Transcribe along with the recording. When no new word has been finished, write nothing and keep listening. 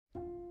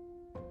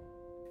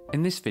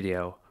In this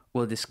video,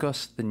 we'll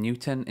discuss the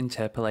Newton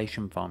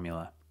Interpolation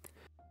formula.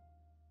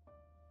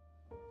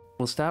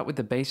 We'll start with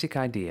the basic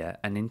idea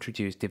and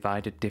introduce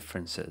divided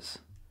differences.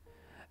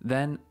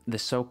 Then the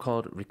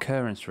so-called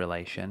recurrence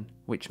relation,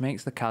 which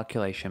makes the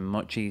calculation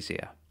much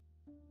easier.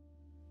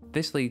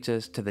 This leads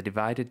us to the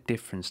divided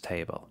difference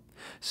table,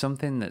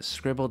 something that's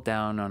scribbled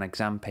down on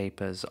exam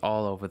papers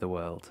all over the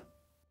world.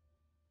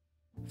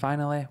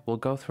 Finally, we'll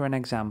go through an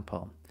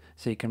example,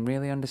 so you can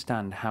really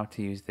understand how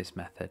to use this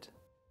method.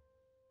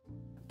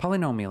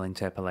 Polynomial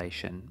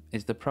interpolation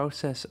is the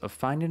process of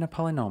finding a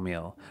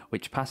polynomial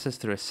which passes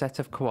through a set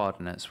of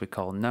coordinates we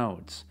call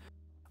nodes.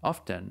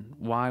 Often,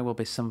 y will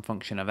be some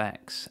function of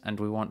x, and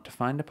we want to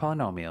find a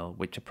polynomial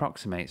which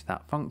approximates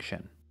that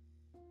function.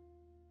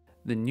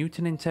 The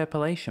Newton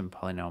Interpolation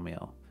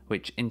polynomial,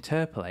 which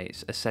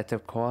interpolates a set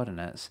of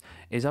coordinates,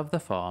 is of the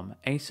form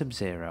a sub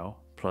 0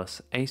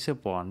 plus a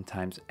sub 1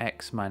 times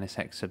x minus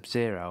x sub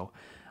 0,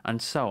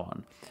 and so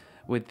on,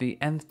 with the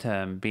nth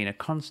term being a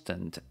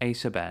constant a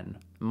sub n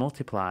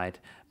multiplied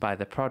by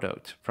the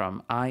product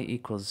from I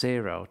equals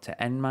 0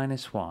 to n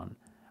minus 1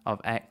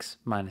 of x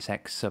minus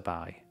x sub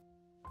I.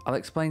 I'll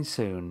explain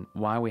soon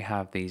why we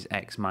have these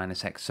x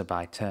minus x sub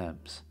I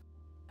terms.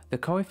 The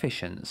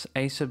coefficients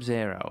a sub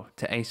 0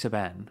 to a sub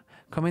n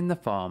come in the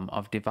form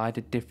of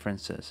divided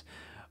differences,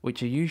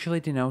 which are usually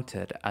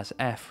denoted as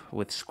f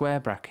with square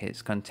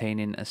brackets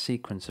containing a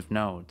sequence of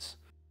nodes.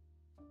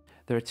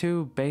 There are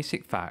two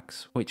basic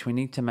facts which we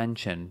need to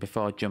mention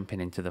before jumping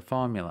into the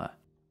formula.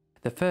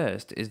 The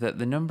first is that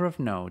the number of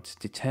nodes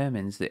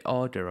determines the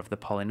order of the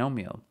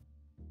polynomial.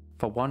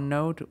 For one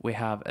node, we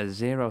have a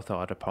 0th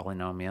order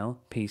polynomial,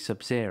 p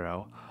sub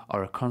 0,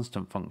 or a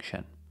constant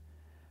function.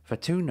 For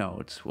two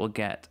nodes, we'll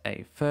get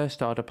a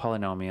first order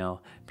polynomial,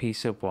 p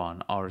sub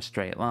 1, or a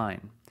straight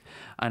line.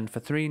 And for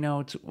three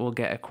nodes, we'll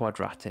get a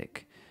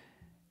quadratic.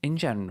 In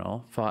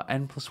general, for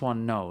n plus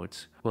 1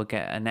 nodes, we'll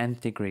get an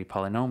nth degree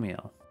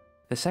polynomial.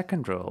 The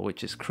second rule,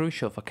 which is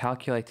crucial for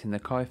calculating the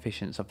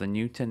coefficients of the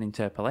Newton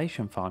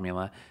interpolation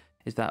formula,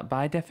 is that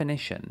by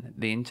definition,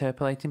 the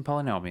interpolating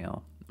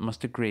polynomial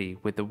must agree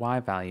with the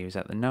y values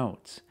at the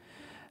nodes.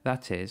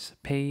 That is,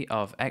 p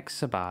of x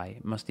sub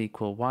I must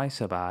equal y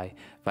sub I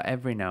for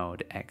every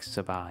node x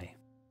sub I.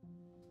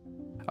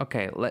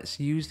 Okay, let's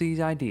use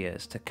these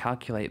ideas to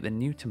calculate the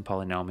Newton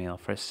polynomial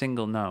for a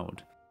single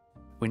node.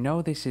 We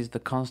know this is the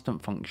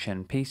constant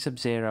function p sub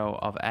 0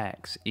 of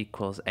x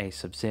equals a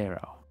sub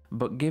 0.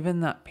 But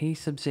given that p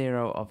sub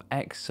 0 of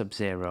x sub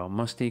 0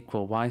 must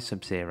equal y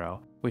sub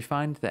 0, we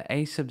find that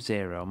a sub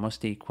 0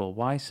 must equal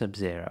y sub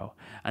 0,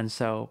 and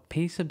so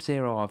p sub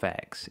 0 of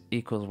x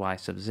equals y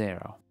sub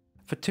 0.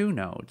 For two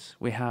nodes,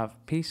 we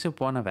have p sub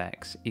 1 of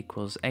x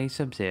equals a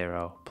sub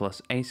 0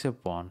 plus a sub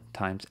 1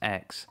 times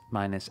x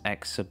minus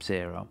x sub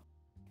 0.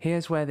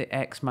 Here's where the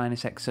x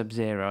minus x sub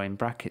 0 in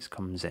brackets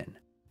comes in.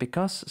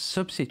 Because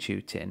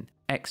substituting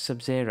x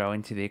sub 0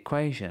 into the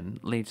equation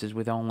leaves us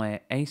with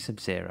only a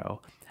sub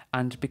 0,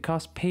 and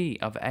because p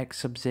of x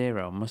sub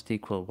 0 must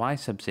equal y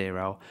sub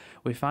 0,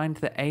 we find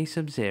that a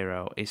sub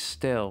 0 is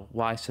still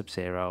y sub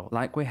 0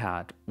 like we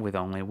had with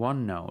only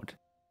one node.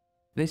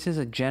 This is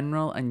a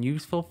general and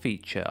useful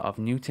feature of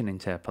Newton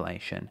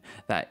interpolation,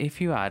 that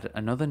if you add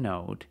another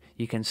node,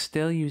 you can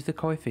still use the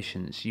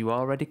coefficients you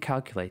already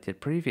calculated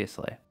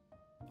previously.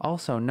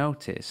 Also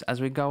notice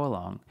as we go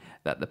along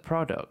that the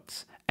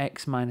products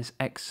x minus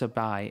x sub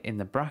I in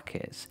the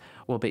brackets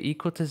will be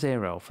equal to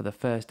 0 for the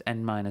first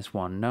n minus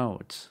 1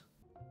 nodes.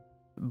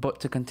 But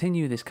to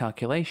continue this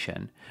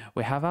calculation,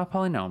 we have our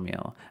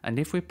polynomial, and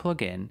if we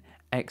plug in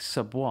x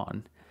sub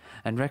 1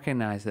 and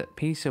recognise that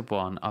p sub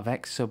 1 of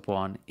x sub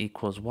 1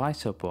 equals y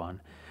sub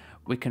 1,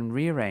 we can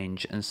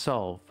rearrange and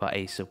solve for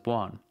a sub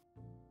 1.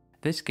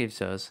 This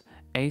gives us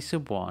a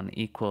sub 1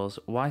 equals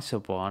y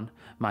sub 1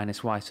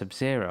 minus y sub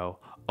 0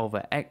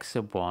 over x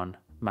sub 1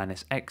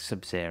 minus x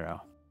sub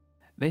 0.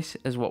 This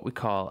is what we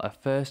call a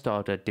first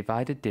order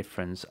divided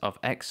difference of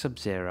x sub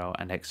 0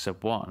 and x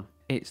sub 1.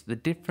 It's the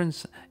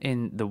difference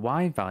in the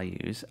y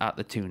values at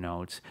the two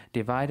nodes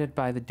divided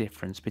by the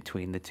difference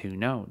between the two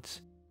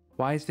nodes.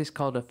 Why is this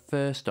called a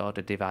first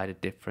order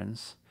divided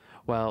difference?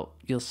 Well,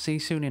 you'll see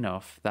soon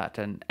enough that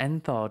an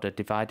nth order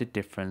divided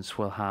difference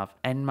will have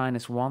n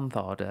minus 1th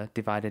order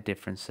divided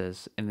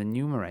differences in the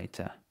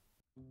numerator.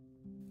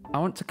 I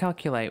want to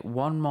calculate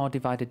one more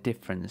divided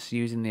difference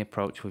using the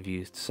approach we've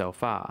used so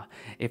far,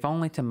 if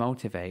only to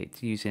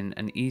motivate using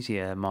an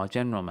easier, more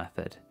general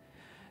method.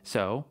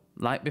 So,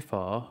 like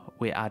before,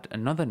 we add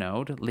another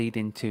node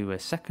leading to a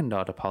second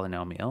order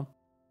polynomial,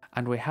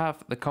 and we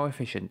have the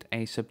coefficient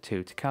a sub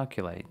 2 to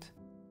calculate.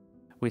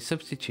 We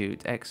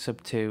substitute x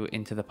sub 2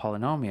 into the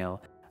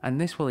polynomial,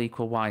 and this will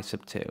equal y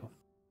sub 2.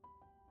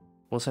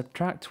 We'll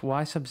subtract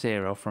y sub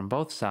 0 from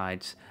both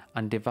sides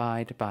and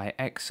divide by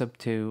x sub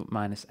 2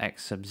 minus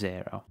x sub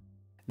 0.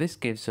 This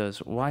gives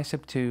us y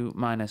sub 2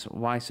 minus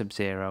y sub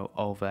 0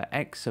 over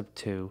x sub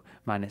 2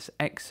 minus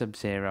x sub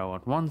 0 on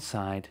one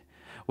side,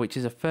 which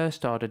is a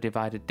first order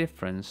divided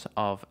difference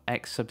of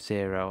x sub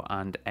 0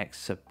 and x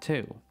sub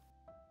 2.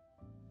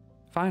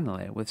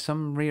 Finally, with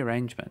some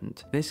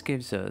rearrangement, this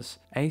gives us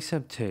a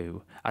sub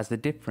 2 as the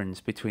difference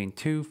between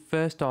two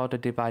first order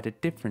divided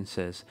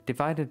differences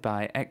divided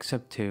by x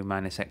sub 2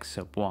 minus x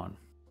sub 1.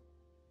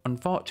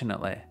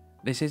 Unfortunately,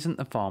 this isn't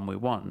the form we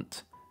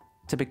want.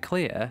 To be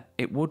clear,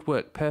 it would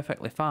work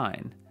perfectly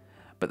fine,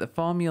 but the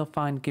form you'll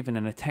find given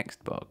in a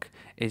textbook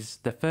is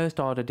the first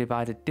order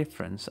divided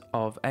difference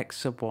of x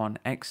sub 1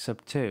 x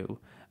sub 2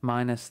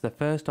 minus the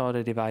first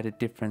order divided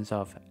difference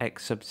of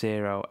x sub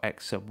 0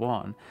 x sub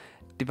 1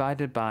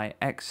 divided by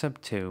x sub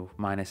 2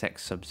 minus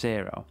x sub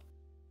 0.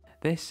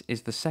 This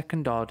is the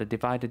second order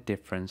divided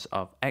difference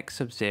of x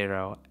sub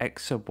 0,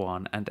 x sub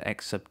 1 and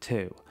x sub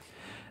 2.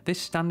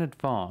 This standard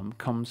form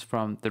comes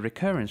from the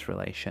recurrence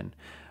relation,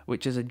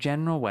 which is a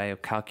general way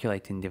of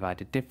calculating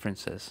divided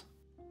differences.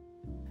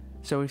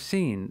 So we've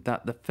seen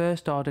that the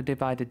first order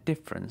divided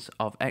difference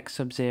of x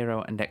sub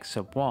 0 and x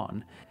sub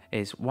 1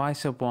 is y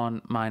sub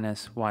 1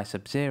 minus y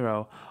sub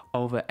 0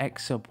 over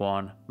x sub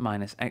 1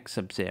 minus x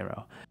sub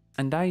 0.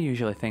 And I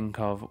usually think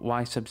of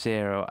y sub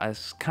 0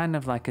 as kind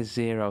of like a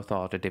 0th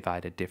order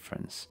divided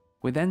difference.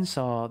 We then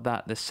saw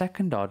that the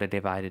second order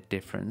divided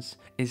difference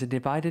is a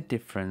divided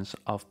difference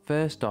of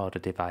first order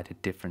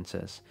divided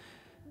differences.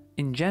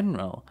 In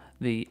general,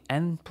 the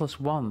n plus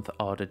 1th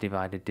order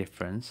divided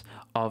difference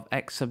of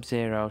x sub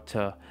 0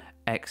 to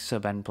x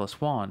sub n plus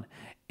 1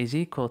 is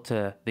equal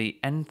to the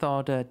nth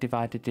order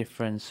divided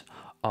difference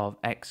of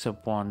x sub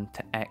 1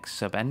 to x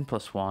sub n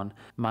plus 1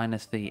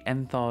 minus the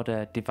nth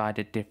order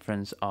divided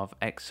difference of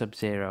x sub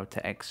 0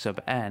 to x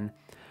sub n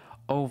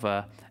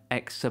over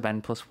x sub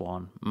n plus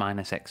 1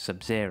 minus x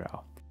sub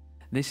 0.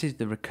 This is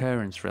the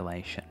recurrence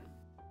relation.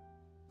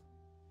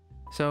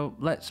 So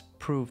let's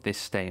prove this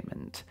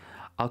statement.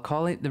 I'll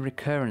call it the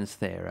recurrence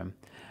theorem,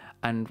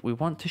 and we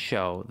want to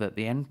show that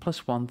the n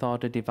plus 1th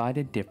order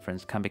divided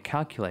difference can be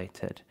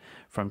calculated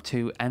from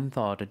two nth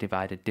order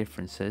divided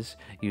differences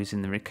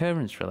using the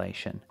recurrence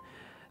relation.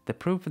 The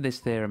proof of this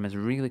theorem is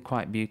really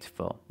quite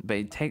beautiful, but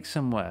it takes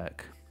some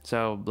work,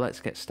 so let's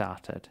get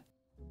started.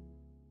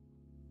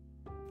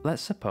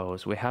 Let's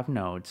suppose we have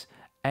nodes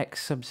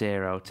x sub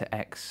 0 to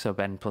x sub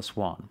n plus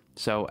 1,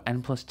 so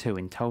n plus 2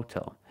 in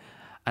total,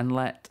 and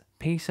let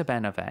p sub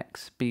n of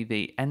x be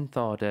the nth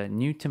order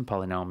Newton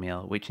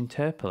polynomial which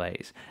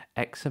interpolates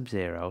x sub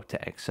 0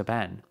 to x sub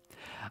n,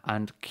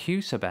 and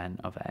q sub n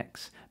of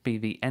x be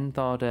the nth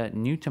order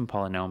Newton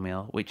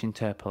polynomial which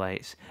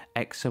interpolates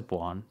x sub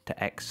 1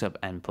 to x sub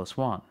n plus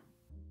 1.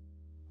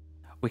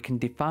 We can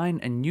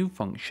define a new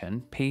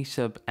function p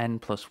sub n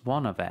plus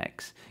 1 of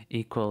x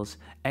equals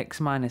x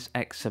minus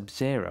x sub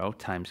 0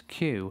 times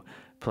q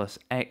plus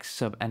x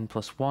sub n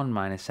plus 1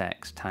 minus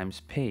x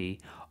times p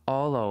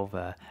all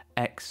over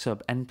x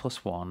sub n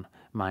plus 1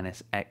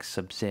 minus x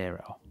sub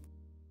 0.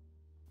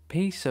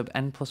 P sub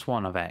n plus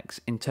 1 of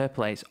x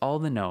interpolates all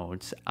the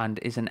nodes and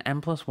is an n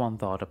plus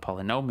 1th order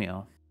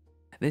polynomial.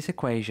 This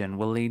equation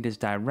will lead us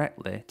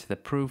directly to the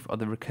proof of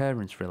the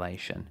recurrence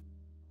relation.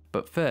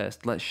 But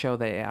first, let's show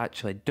that it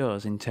actually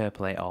does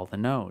interpolate all the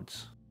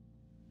nodes.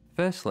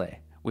 Firstly,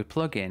 we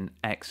plug in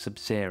x sub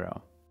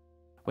 0.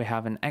 We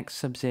have an x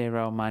sub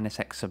 0 minus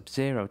x sub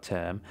 0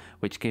 term,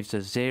 which gives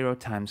us 0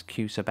 times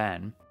q sub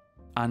n,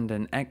 and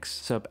an x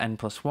sub n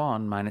plus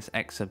 1 minus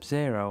x sub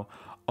 0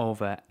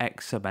 over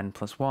x sub n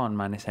plus 1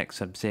 minus x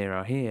sub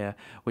 0 here,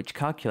 which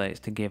calculates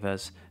to give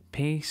us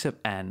p sub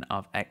n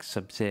of x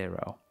sub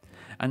 0.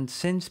 And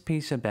since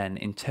p sub n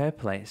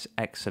interpolates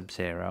x sub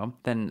 0,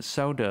 then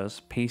so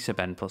does p sub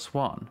n plus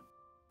 1.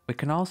 We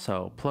can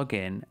also plug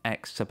in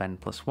x sub n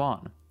plus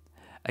 1.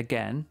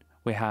 Again,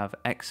 we have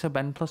x sub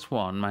n plus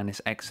 1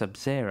 minus x sub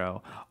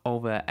 0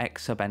 over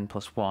x sub n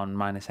plus 1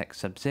 minus x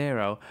sub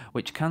 0,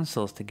 which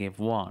cancels to give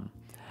 1,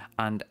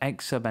 and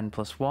x sub n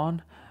plus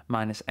 1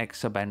 minus x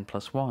sub n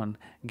plus 1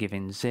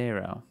 giving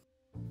 0.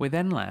 We're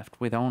then left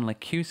with only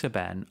q sub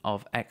n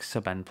of x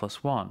sub n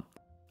plus 1.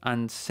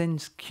 And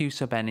since q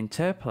sub n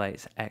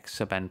interpolates x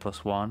sub n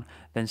plus 1,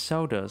 then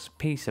so does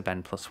p sub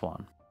n plus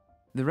 1.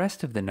 The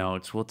rest of the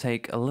nodes will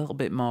take a little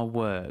bit more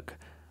work.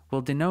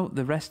 We'll denote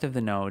the rest of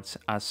the nodes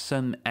as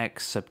some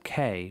x sub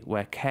k,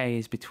 where k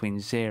is between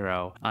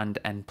 0 and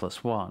n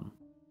plus 1.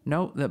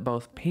 Note that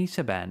both p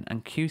sub n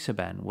and q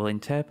sub n will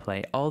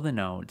interpolate all the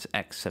nodes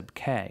x sub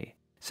k.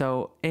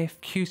 So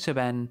if q sub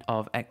n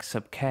of x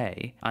sub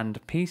k and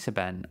p sub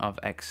n of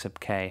x sub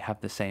k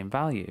have the same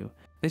value,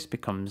 this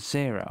becomes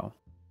 0.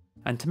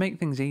 And to make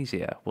things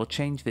easier, we'll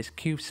change this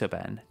q sub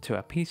n to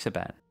a p sub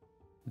n.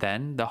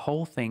 Then the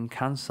whole thing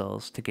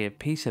cancels to give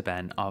p sub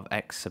n of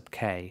x sub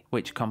k,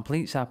 which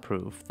completes our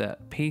proof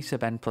that p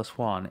sub n plus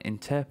 1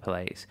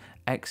 interpolates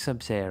x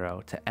sub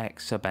 0 to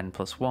x sub n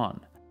plus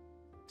 1.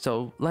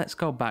 So let's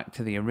go back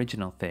to the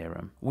original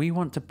theorem. We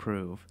want to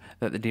prove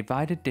that the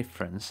divided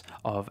difference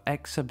of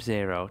x sub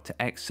 0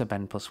 to x sub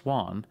n plus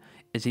 1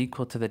 is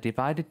equal to the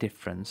divided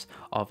difference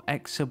of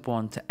x sub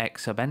 1 to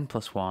x sub n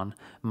plus 1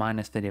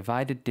 minus the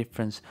divided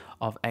difference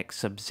of x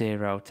sub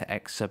 0 to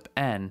x sub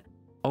n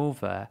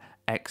over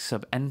x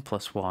sub n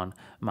plus 1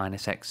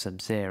 minus x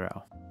sub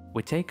 0.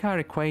 We take our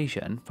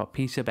equation for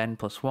p sub n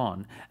plus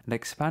 1 and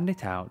expand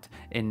it out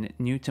in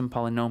Newton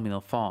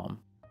polynomial form.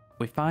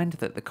 We find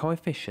that the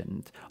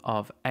coefficient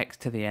of x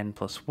to the n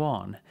plus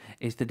 1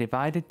 is the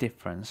divided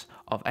difference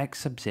of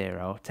x sub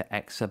 0 to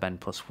x sub n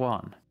plus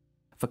 1.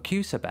 For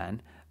q sub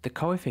n, the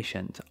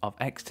coefficient of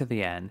x to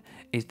the n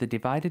is the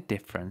divided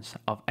difference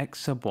of x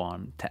sub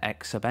 1 to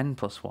x sub n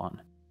plus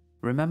 1.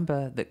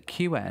 Remember that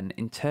Qn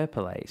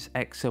interpolates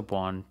x sub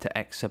 1 to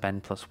x sub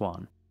n plus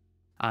 1,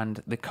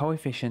 and the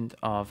coefficient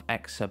of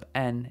x sub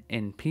n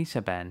in p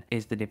sub n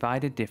is the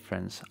divided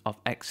difference of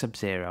x sub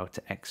 0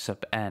 to x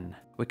sub n.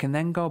 We can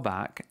then go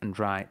back and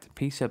write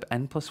p sub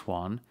n plus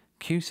 1,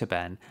 q sub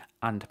n,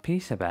 and p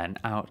sub n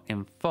out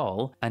in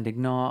full and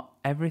ignore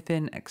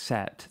everything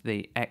except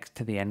the x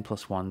to the n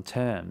plus 1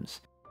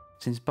 terms.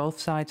 Since both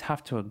sides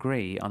have to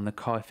agree on the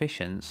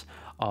coefficients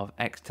of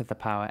x to the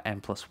power n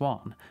plus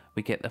 1,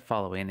 we get the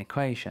following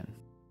equation.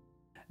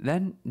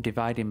 Then,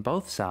 dividing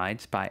both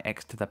sides by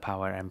x to the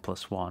power n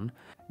plus 1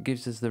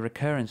 gives us the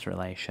recurrence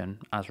relation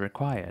as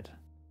required.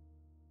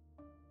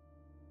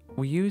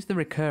 We use the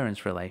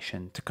recurrence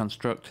relation to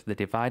construct the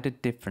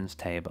divided difference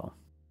table.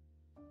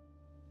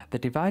 The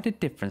divided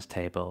difference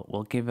table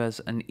will give us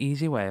an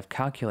easy way of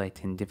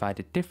calculating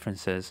divided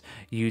differences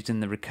using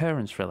the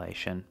recurrence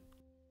relation.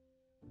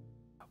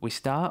 We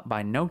start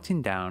by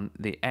noting down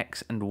the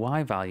x and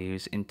y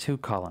values in two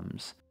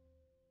columns.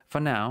 For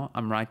now,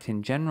 I'm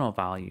writing general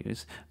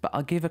values, but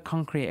I'll give a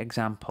concrete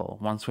example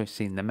once we've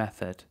seen the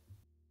method.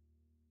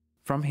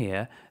 From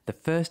here, the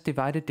first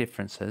divided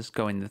differences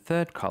go in the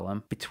third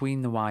column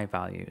between the y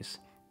values.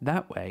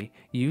 That way,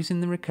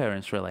 using the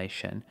recurrence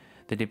relation,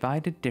 the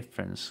divided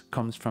difference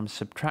comes from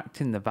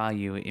subtracting the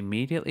value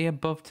immediately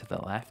above to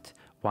the left,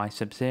 y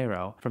sub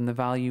 0, from the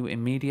value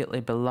immediately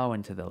below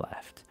and to the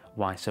left,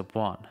 y sub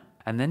 1.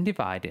 And then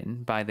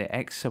dividing by the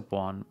x sub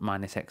 1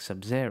 minus x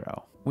sub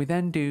 0. We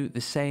then do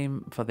the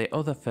same for the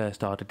other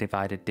first order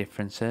divided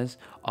differences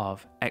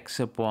of x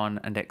sub 1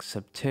 and x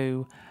sub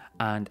 2,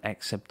 and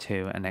x sub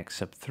 2 and x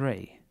sub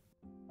 3.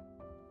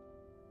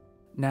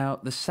 Now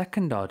the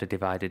second order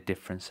divided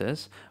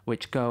differences,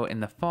 which go in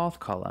the fourth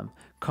column,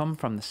 come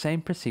from the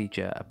same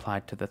procedure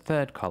applied to the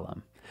third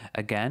column.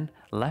 Again,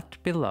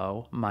 left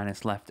below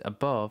minus left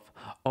above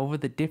over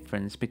the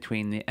difference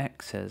between the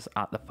x's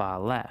at the far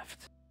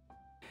left.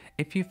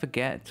 If you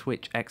forget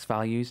which x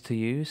values to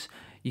use,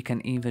 you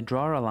can either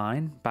draw a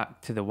line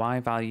back to the y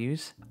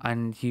values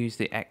and use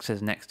the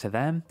x's next to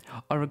them,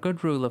 or a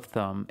good rule of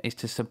thumb is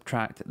to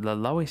subtract the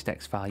lowest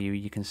x value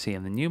you can see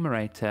in the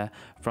numerator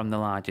from the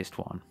largest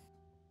one.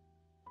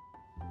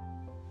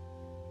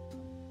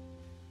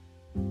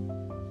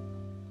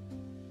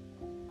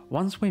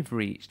 Once we've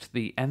reached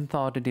the nth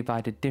order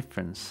divided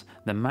difference,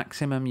 the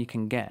maximum you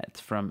can get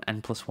from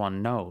n plus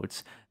 1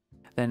 nodes,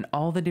 then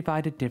all the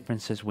divided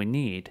differences we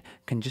need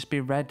can just be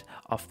read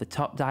off the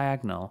top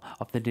diagonal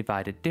of the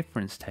divided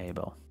difference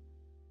table.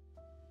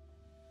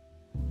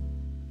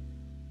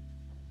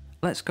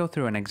 Let's go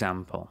through an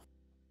example.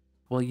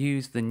 We'll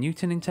use the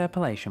Newton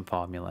Interpolation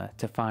formula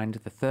to find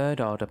the third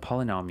order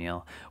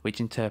polynomial which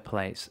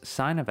interpolates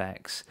sine of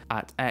x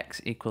at x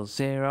equals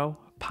 0,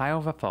 pi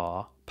over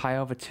 4, pi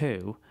over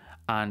 2,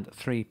 and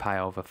 3 pi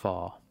over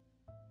 4.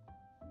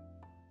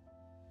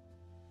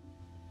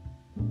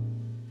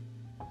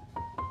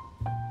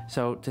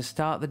 So to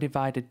start the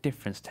divided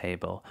difference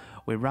table,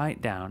 we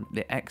write down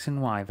the x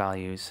and y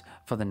values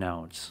for the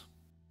nodes.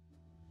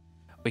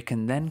 We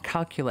can then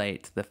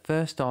calculate the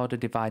first order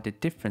divided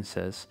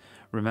differences,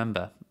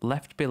 remember,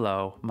 left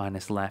below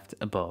minus left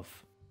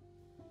above.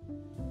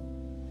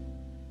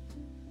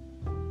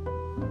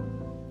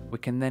 We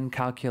can then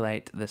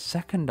calculate the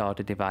second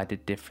order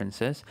divided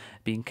differences,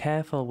 being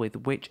careful with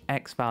which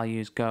x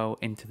values go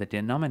into the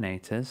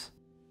denominators.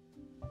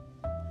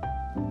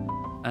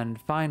 And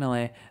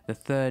finally, the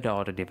third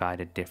order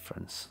divided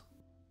difference.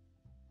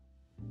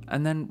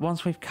 And then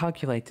once we've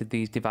calculated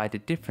these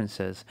divided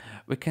differences,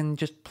 we can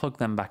just plug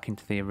them back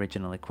into the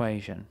original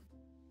equation.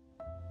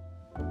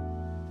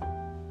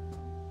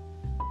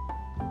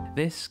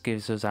 This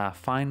gives us our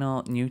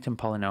final Newton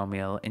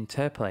polynomial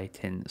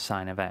interpolating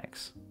sine of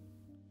x.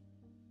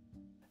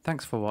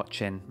 Thanks for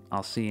watching,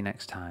 I'll see you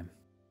next time.